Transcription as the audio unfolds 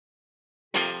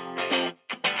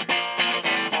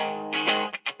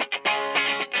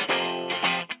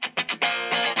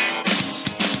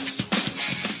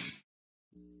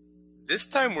This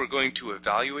time we're going to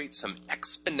evaluate some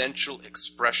exponential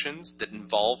expressions that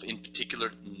involve in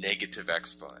particular negative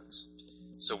exponents.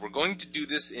 So we're going to do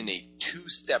this in a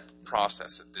two-step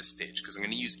process at this stage because I'm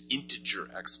going to use integer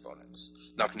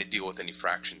exponents. I'm not going to deal with any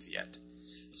fractions yet.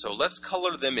 So let's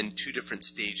color them in two different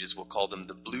stages. We'll call them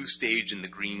the blue stage and the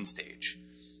green stage.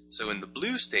 So in the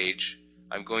blue stage,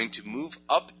 I'm going to move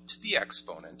up to the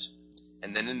exponent,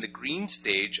 and then in the green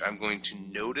stage, I'm going to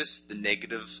notice the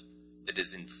negative that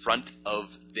is in front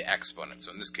of the exponent.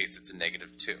 So in this case, it's a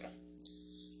 -2.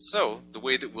 So the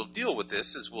way that we'll deal with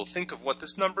this is we'll think of what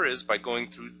this number is by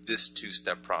going through this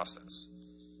two-step process.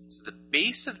 So the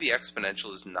base of the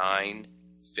exponential is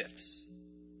 9/5.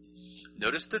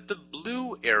 Notice that the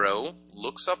blue arrow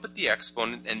looks up at the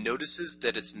exponent and notices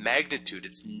that its magnitude,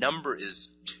 its number,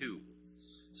 is 2.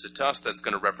 So to us, that's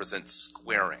going to represent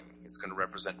squaring. It's going to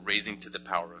represent raising to the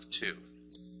power of 2.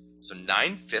 So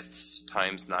 9/5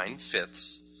 times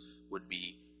 9/5 would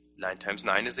be 9 times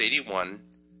 9 is 81,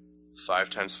 5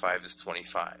 times 5 is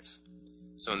 25.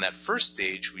 So in that first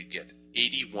stage, we'd get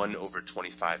 81 over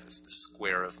 25 is the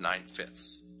square of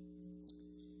 9/5.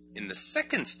 In the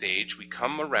second stage, we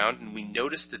come around and we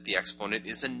notice that the exponent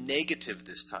is a negative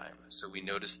this time. So we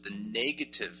notice the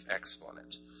negative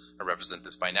exponent. I represent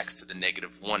this by next to the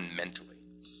 -1 mentally.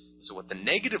 So what the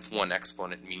 -1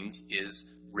 exponent means is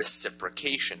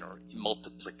reciprocation or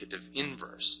multiplicative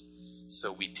inverse.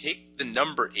 So we take the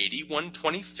number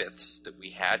 81/25 that we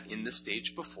had in the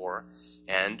stage before,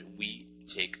 and we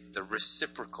take the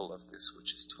reciprocal of this,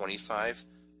 which is 25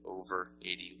 over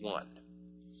 81.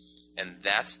 And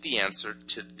that's the answer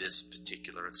to this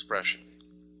particular expression.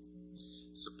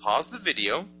 So pause the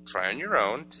video, try on your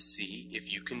own to see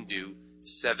if you can do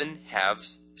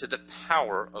 7/2 to the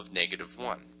power of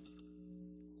 -1.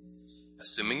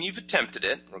 Assuming you've attempted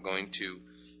it, we're going to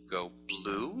go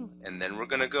blue and then we're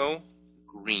going to go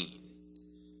green.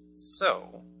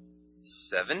 So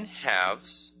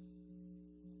 7/2,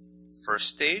 first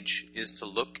stage is to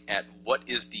look at what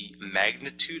is the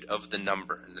magnitude of the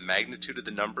number, and the magnitude of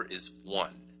the number is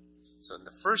 1. So in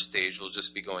the first stage we'll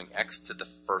just be going x to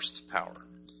the first power.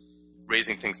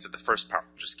 Raising things to the first power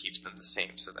just keeps them the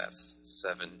same, so that's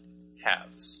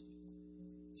 7/2.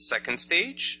 Second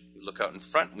stage, we look out in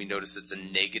front and we notice it's a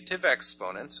negative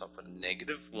exponent, so I'll put a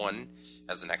 -1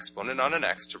 as an exponent on an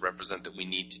x to represent that we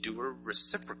need to do a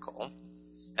reciprocal,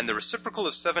 and the reciprocal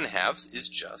of 7/2 is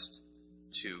just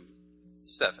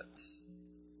 2/7.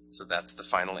 So that's the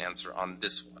final answer on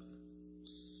this one.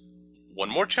 One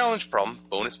more challenge problem,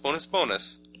 bonus, bonus,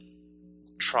 bonus.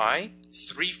 Try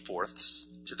 3/4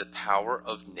 to the power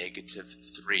of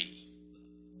 -3.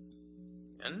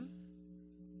 And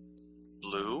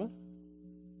blue,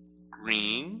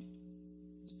 green,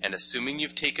 and assuming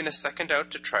you've taken a second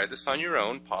out to try this on your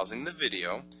own, pausing the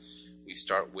video, we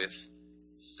start with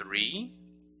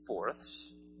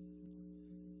 3/4.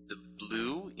 The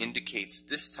blue indicates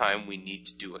this time we need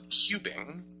to do a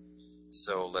cubing.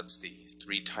 So let's see,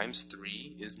 3 times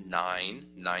 3 is 9,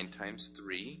 9 times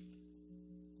 3,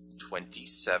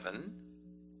 27.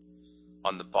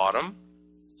 On the bottom,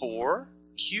 4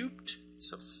 cubed,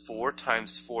 so 4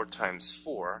 times 4 times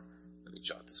 4. Let me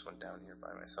jot this one down here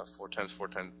by myself. 4 times 4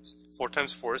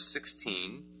 times 4 is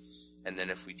 16. And then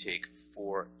if we take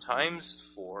 4 times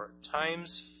 4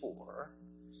 times 4,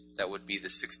 that would be the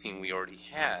 16 we already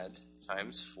had,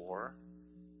 times 4.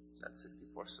 That's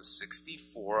 64. So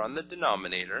 64 on the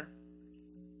denominator.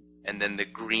 And then the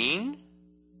green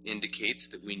indicates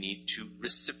that we need to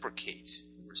reciprocate.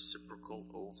 Reciprocal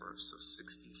over. So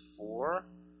 64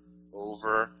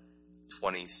 over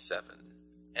 27.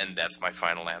 And that's my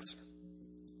final answer.